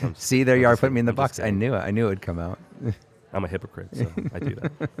 See, there you I'm are just putting me in the kidding. I'm just box. I knew it. I knew it would come out. I'm a hypocrite, so I do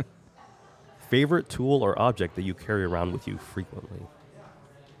that. Favorite tool or object that you carry around with you frequently?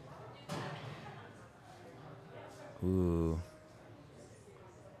 Ooh.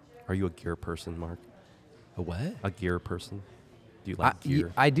 Are you a gear person, Mark? A what? A gear person? Do you like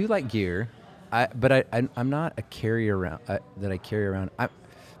gear? I do like gear, but I'm not a carry around that I carry around.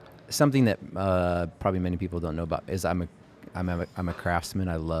 Something that probably many people don't know about is I'm a craftsman.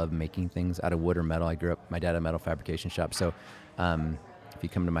 I love making things out of wood or metal. I grew up. My dad had a metal fabrication shop, so if you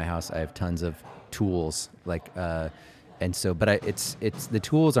come to my house, I have tons of tools. And so, but it's the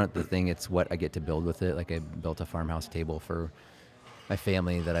tools aren't the thing. It's what I get to build with it. Like I built a farmhouse table for my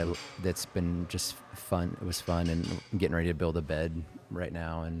family that's been just fun. It was fun, and I'm getting ready to build a bed right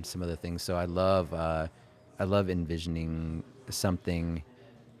now and some other things. So I love envisioning something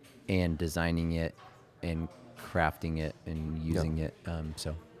and designing it and crafting it and using it.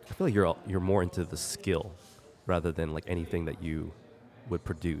 So I feel like you're more into the skill rather than like anything that you would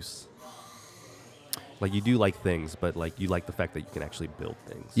produce. Like you do like things, but like you like the fact that you can actually build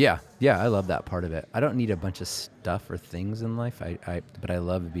things. yeah, I love that part of it. I don't need a bunch of stuff or things in life. But I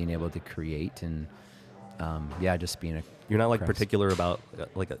love being able to create and just being a. You're not like crafts- particular about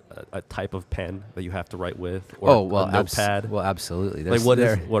like a type of pen that you have to write with, or a notepad. Absolutely. Like what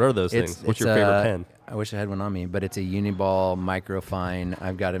are those things? What's your favorite pen? I wish I had one on me, but it's a Uniball Microfine.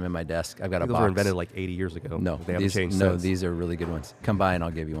 I've got them in my desk. I've got a Those box. were invented like 80 years ago. No, they haven't changed no, since. these are really good ones. Come by and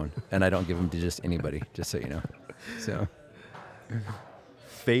I'll give you one. And I don't give them to just anybody, just so you know. So,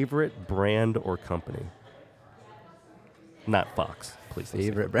 Favorite brand or company? Not Fox, please. don't say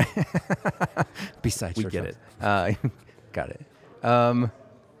favorite brand. Besides, We Church get Fox. Got it. I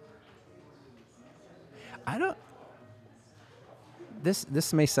don't.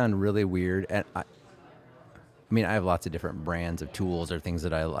 This may sound really weird, and I mean, I have lots of different brands of tools or things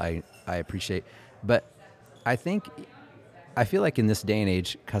that I appreciate, but I feel like in this day and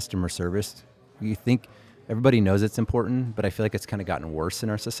age, customer service, you think everybody knows it's important, but I feel like it's kind of gotten worse in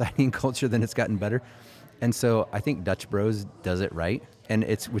our society and culture than it's gotten better. And so I think Dutch Bros does it right, and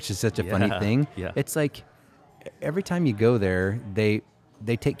which is such a funny thing. Yeah. It's like every time you go there, they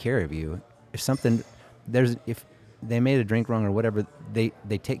take care of you. If they made a drink wrong or whatever, they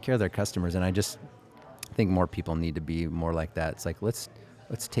take care of their customers, and I just think more people need to be more like that. It's like let's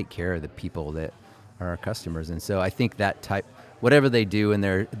take care of the people that are our customers. And so I think that whatever they do in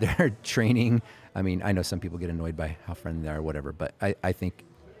their training, I mean, I know some people get annoyed by how friendly they are or whatever, but I think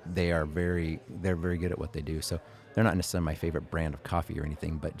they're very good at what they do. So they're not necessarily my favorite brand of coffee or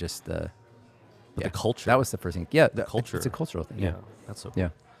anything, but just the culture. That was the first thing. Yeah, the culture. It's a cultural thing. Yeah, that's so cool. Yeah.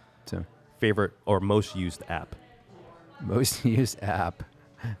 So Favorite or most used app? most used app,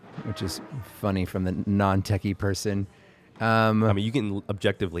 which is funny from the non-techie person. I mean, you can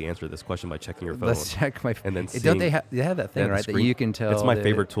objectively answer this question by checking your phone. Let's check my. And then don't they have that thing, the right? screen. That you can tell. It's my that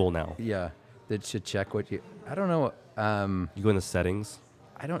favorite tool now. Yeah, that should check what you. I don't know. You go into settings.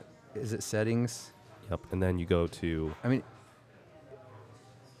 I don't. Is it settings? Yep, and then you go to. I mean,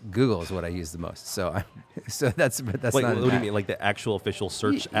 Google is what I use the most. So that's Wait, not. what do you mean? Like the actual official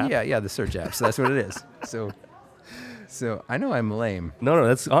search app? Yeah, the search app. So that's what it is. So I know I'm lame. No,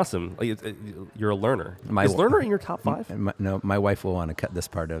 that's awesome. Like, you're a learner. Is learner in your top 5? No, my wife will want to cut this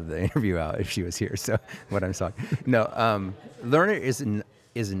part of the interview out if she was here. So what I'm talking. No, learner is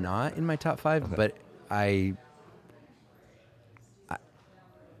not in my top 5, Okay. but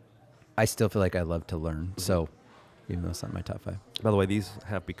I still feel like I love to learn. Mm-hmm. So even though it's not my top 5. By the way, these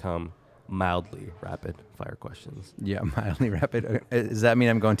have become mildly rapid fire questions. Yeah, mildly rapid. Does that mean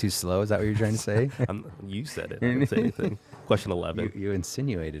I'm going too slow? Is that what you're trying to say? You said it. I didn't say anything. Question 11. You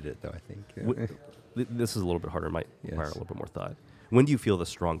insinuated it, though, I think. This is a little bit harder. Might require a Yes. little bit more thought. When do you feel the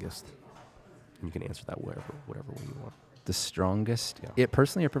strongest? And you can answer that whatever way you want. The strongest? Yeah. It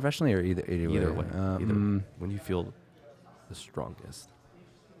personally or professionally, or either Either way. way? When do you feel the strongest?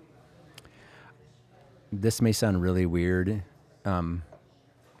 This may sound really weird, and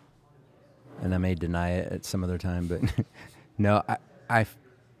I may deny it at some other time, but no,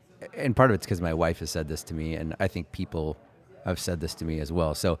 and part of it's because my wife has said this to me, and I think people have said this to me as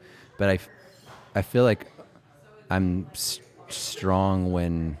well. So, but I feel like I'm strong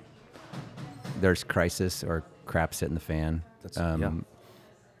when there's crisis or crap's hitting the fan. That's kind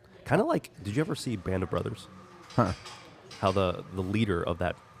of like. Did you ever see Band of Brothers? Huh. How the leader of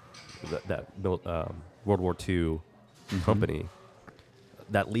that World War II company,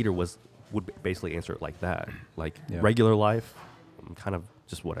 that leader would basically answer it like that, like regular life, kind of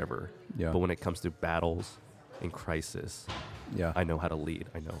just whatever. Yeah. But when it comes to battles and crisis, I know how to lead.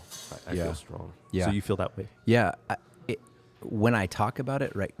 I know I feel strong. Yeah. So you feel that way? Yeah. When I talk about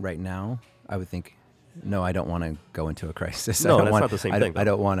it right now, I would think, no, I don't want to go into a crisis. No, I don't that's want, not the same I thing, Don't, I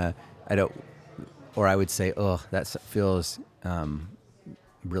don't want to. or I would say, oh, feels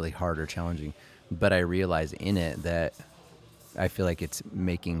really hard or challenging. But I realize in it that I feel like it's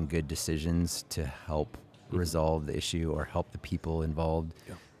making good decisions to help resolve the issue or help the people involved.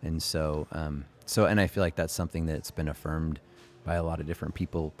 Yeah. And so, and I feel like that's something that's been affirmed by a lot of different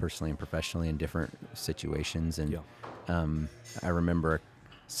people, personally and professionally, in different situations. And I remember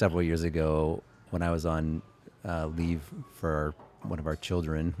several years ago when I was on leave for one of our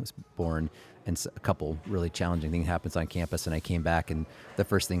children was born, and a couple really challenging things happens on campus, and I came back, and the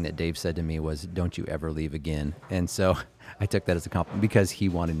first thing that Dave said to me was, "Don't you ever leave again." And so I took that as a compliment because he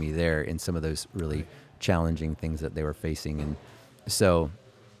wanted me there in some of those really challenging things that they were facing. And so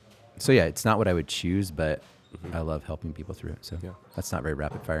yeah, it's not what I would choose, but I love helping people through it. So that's not a very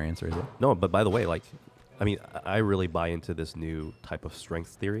rapid fire answer, is it? No, but by the way, like, I mean, I really buy into this new type of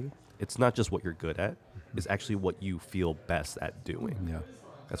strength theory. It's not just what you're good at; it's actually what you feel best at doing. Yeah.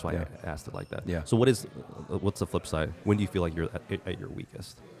 That's why I asked it like that. Yeah. So what's the flip side? When do you feel like you're at your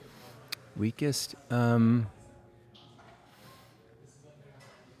weakest? Weakest? I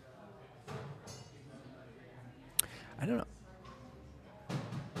don't know.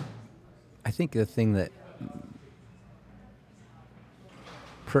 I think the thing that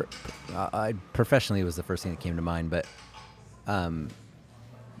professionally was the first thing that came to mind, but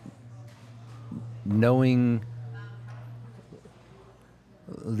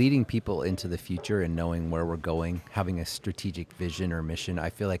leading people into the future and knowing where we're going, having a strategic vision or mission, I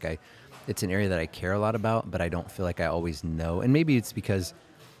feel like it's an area that I care a lot about, but I don't feel like I always know. And maybe it's because,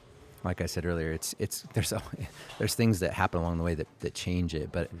 like I said earlier, there's things that happen along the way that change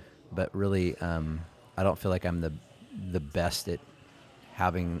it, but really, I don't feel like I'm the best at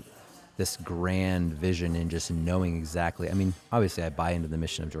having this grand vision and just knowing exactly. I mean, obviously I buy into the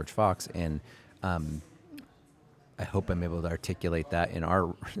mission of George Fox, and I hope I'm able to articulate that in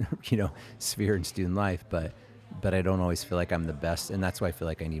our, sphere in student life, but I don't always feel like I'm the best. And that's why I feel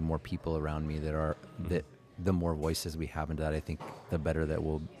like I need more people around me that the more voices we have into that, I think the better that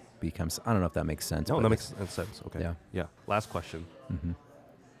we'll become. I don't know if that makes sense. No, that makes sense. Okay. Yeah. Yeah. Last question.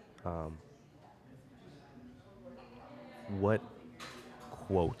 What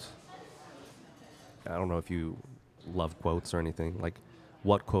quote? I don't know if you love quotes or anything. Like,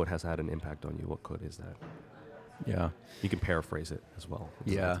 what quote has had an impact on you? What quote is that? Yeah. You can paraphrase it as well.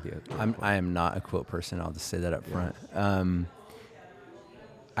 Yeah. I am not a quote person. I'll just say that up front.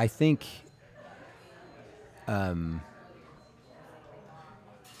 I think the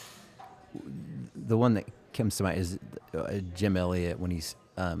one that comes to mind is Jim Elliot when he's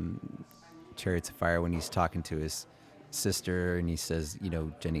Chariots of Fire, when he's talking to his sister and he says,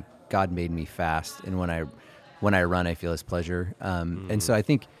 Jenny, God made me fast, and when I run, I feel His pleasure. And so I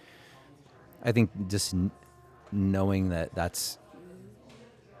think just knowing that's,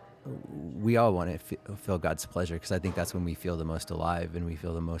 we all want to feel God's pleasure, because I think that's when we feel the most alive and we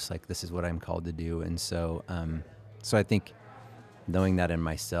feel the most like this is what I'm called to do. And so I think knowing that in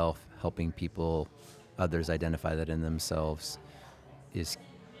myself, helping others identify that in themselves, is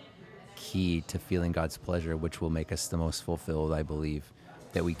key to feeling God's pleasure, which will make us the most fulfilled, I believe,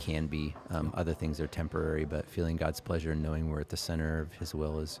 that we can be. Other things are temporary, but feeling God's pleasure and knowing we're at the center of His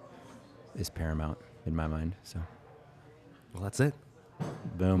will is paramount in my mind. So, well, that's it.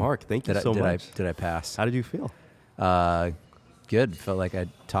 Boom. Mark, thank you so much. Did I pass? How did you feel? Good. Felt like I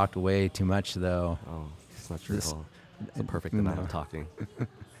talked way too much, though. Oh, it's not true at all. It's a perfect amount of talking.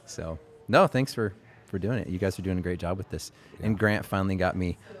 So, no, thanks for doing it. You guys are doing a great job with this. Yeah. And Grant finally got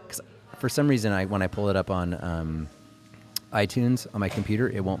me, because for some reason, when I pull it up on iTunes on my computer,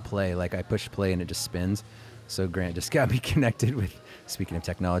 it won't play. Like, I push play and it just spins. So Grant just got me connected with, speaking of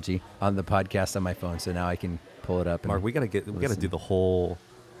technology, on the podcast on my phone. So now I can pull it up. Mark, we gotta do the whole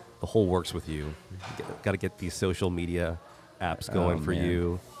works with you. Got to get these social media apps going for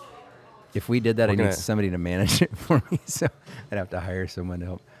you. If we did that, I need somebody to manage it for me. So I'd have to hire someone to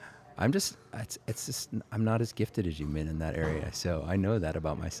help. It's just I'm not as gifted as you men in that area. So I know that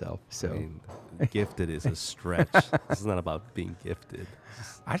about myself. So I mean, gifted is a stretch. This is not about being gifted.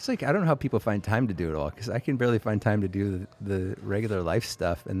 I don't know how people find time to do it all, because I can barely find time to do the regular life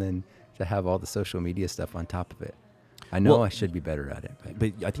stuff, and then to have all the social media stuff on top of it. I know I should be better at it.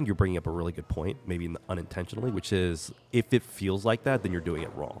 But I think you're bringing up a really good point, maybe unintentionally, which is if it feels like that, then you're doing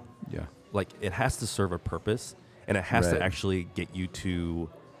it wrong. Yeah. Like, it has to serve a purpose, and it has to actually get you to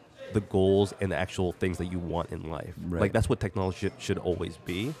the goals and the actual things that you want in life. Right. Like, that's what technology should always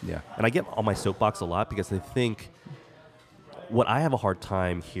be. Yeah. And I get on my soapbox a lot because I think what I have a hard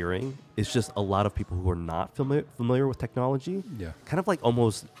time hearing is just a lot of people who are not familiar with technology. Yeah. Kind of like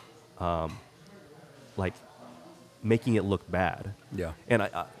almost like making it look bad. Yeah. And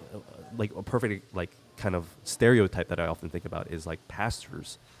like a perfect like kind of stereotype that I often think about is like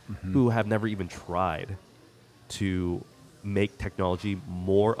pastors who have never even tried to make technology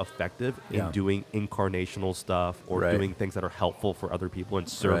more effective in doing incarnational stuff or doing things that are helpful for other people and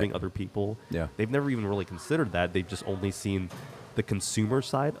serving other people. Yeah. They've never even really considered that. They've just only seen the consumer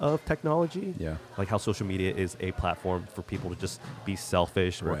side of technology. Yeah. Like how social media is a platform for people to just be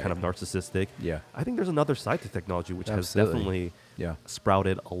selfish or kind of narcissistic. Yeah. I think there's another side to technology which Absolutely. has definitely Yeah.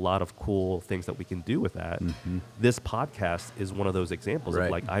 sprouted a lot of cool things that we can do with that. This podcast is one of those examples of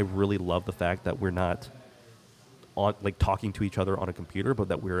like, I really love the fact that we're not on like talking to each other on a computer, but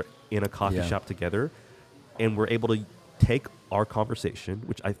that we're in a coffee shop together and we're able to take our conversation,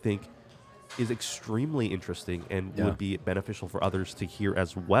 which I think is extremely interesting and would be beneficial for others to hear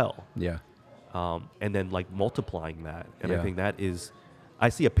as well. Yeah. And then like multiplying that. And I think that is, I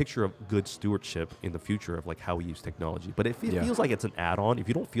see a picture of good stewardship in the future of like how we use technology, but if it feels like it's an add-on, if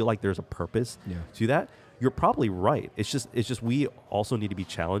you don't feel like there's a purpose to that, you're probably right. It's just we also need to be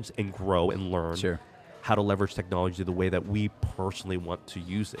challenged and grow and learn how to leverage technology the way that we personally want to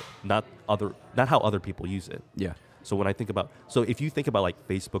use it, not how other people use it. Yeah. So when I think about, so if you think about like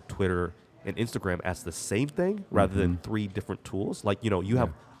Facebook, Twitter, and Instagram as the same thing rather than three different tools, like, you know, you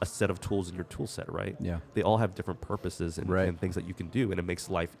have a set of tools in your tool set, right? Yeah. They all have different purposes and things that you can do, and it makes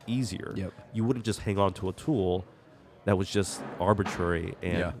life easier. Yep. You wouldn't just hang on to a tool that was just arbitrary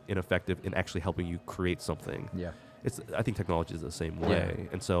and ineffective in actually helping you create something. Yeah. I think technology is the same way.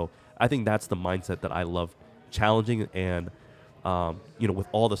 And so I think that's the mindset that I love challenging and, you know, with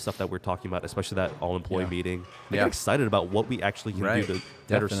all the stuff that we're talking about, especially that all-employee meeting, I get excited about what we actually can do to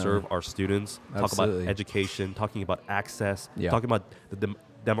better serve our students, talk about education, talking about access, talking about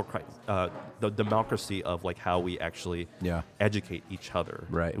the democracy of like how we actually educate each other.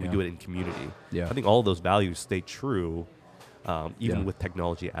 Right. And we do it in community. Yeah. I think all of those values stay true, even with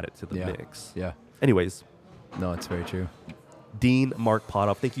technology added to the mix. Yeah. Anyways. No, it's very true. Dean Mark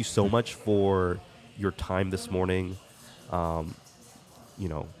Potthoff, thank you so much for your time this morning. You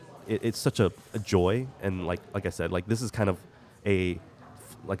know, it's such a joy, and like I said, like this is kind of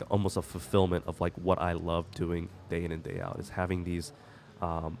almost a fulfillment of like what I love doing day in and day out, is having these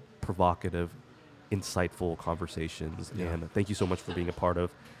provocative, insightful conversations. Yeah. And thank you so much for being a part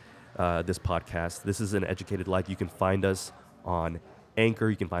of this podcast. This is An Educated Life. You can find us on Anchor.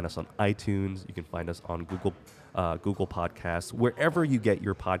 You can find us on iTunes. You can find us on Google Podcasts, wherever you get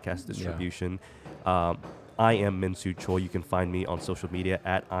your podcast distribution. I am Min-Soo Choi. You can find me on social media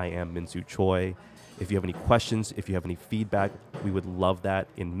at I am Min-Soo Choi. If you have any questions, if you have any feedback, we would love that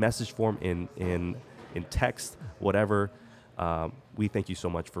in message form, in text, whatever. We thank you so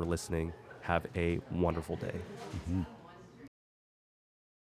much for listening. Have a wonderful day.